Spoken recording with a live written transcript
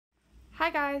Hi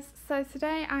guys, so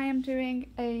today I am doing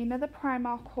another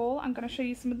Primark haul. I'm going to show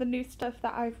you some of the new stuff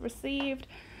that I've received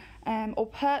or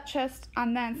purchased,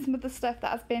 and then some of the stuff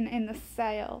that has been in the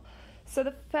sale. So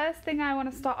the first thing I want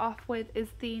to start off with is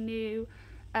the new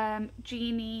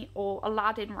Genie or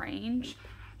Aladdin range.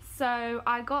 So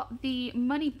I got the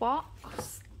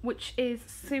Moneybox, which is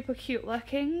super cute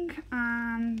looking,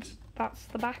 and that's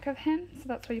the back of him, so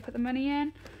that's where you put the money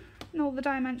in, and all the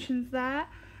dimensions there.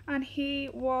 And he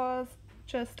was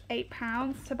just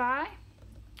 £8 to buy.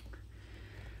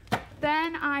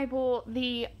 Then I bought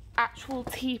the actual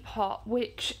teapot,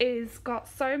 which is got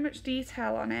so much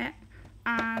detail on it,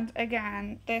 and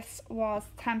again this was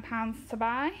 £10 to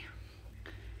buy.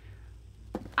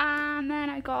 And then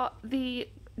I got the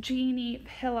Genie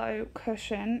pillow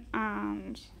cushion,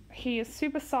 and he is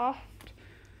super soft,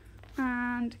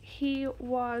 and he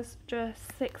was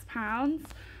just £6.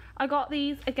 I got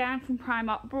these again from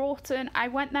Primark Broughton. I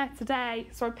went there today,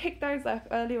 so I picked those up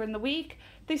earlier in the week.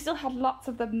 They still had lots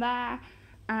of them there,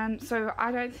 so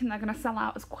I don't think they're going to sell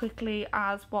out as quickly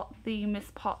as what the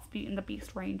Miss Potts Beauty and the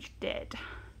Beast range did.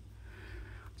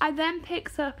 I then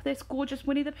picked up this gorgeous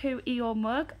Winnie the Pooh Eeyore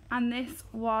mug, and this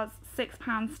was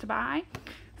 £6 to buy.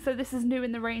 So this is new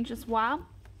in the range as well.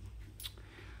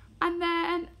 And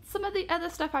then some of the other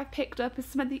stuff I picked up is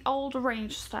some of the older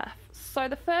range stuff. So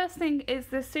the first thing is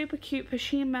this super cute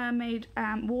Pasheen Mermaid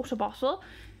water bottle.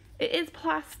 It is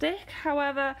plastic,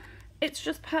 however, it's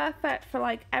just perfect for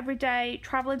like everyday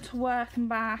travelling to work and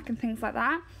back and things like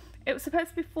that. It was supposed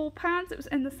to be £4, it was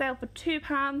in the sale for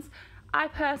 £2. I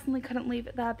personally couldn't leave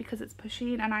it there because it's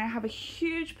Pasheen, and I have a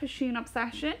huge Pasheen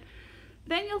obsession.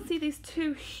 Then you'll see these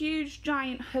two huge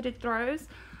giant hooded throws.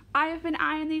 I have been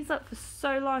eyeing these up for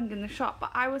so long in the shop,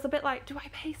 but I was a bit like, do I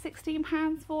pay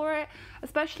 £16 for it?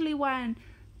 Especially when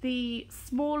the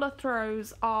smaller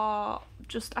throws are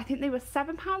just, I think they were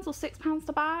 £7 or £6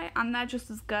 to buy, and they're just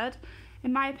as good,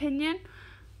 in my opinion.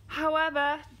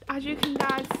 However, as you can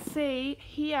guys see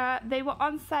here, they were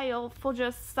on sale for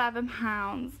just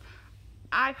 £7.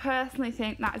 I personally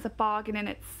think that is a bargain in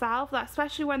itself,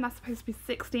 especially when that's supposed to be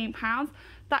 £16.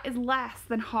 That is less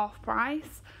than half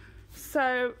price.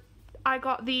 So I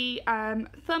got the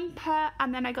Thumper,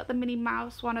 and then I got the Minnie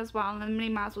Mouse one as well, and the Minnie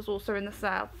Mouse was also in the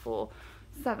sale for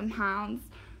 £7.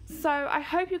 So I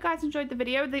hope you guys enjoyed the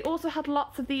video. They also had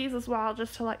lots of these as well,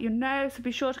 just to let you know, so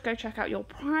be sure to go check out your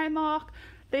Primark.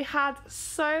 They had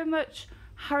so much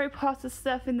Harry Potter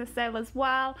stuff in the sale as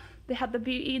well. They had the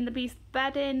Beauty and the Beast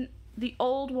bedding, the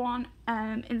old one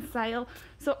in sale.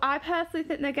 So I personally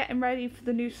think they're getting ready for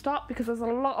the new stock, because there's a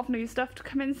lot of new stuff to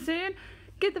come in soon.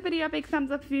 Give the video a big thumbs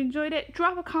up if you enjoyed it.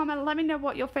 Drop a comment, let me know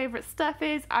what your favourite stuff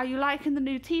is. Are you liking the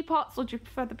new teapots, or do you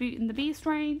prefer the Beauty and the Beast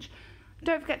range?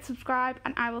 Don't forget to subscribe,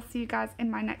 and I will see you guys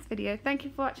in my next video. Thank you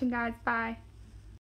for watching, guys. Bye.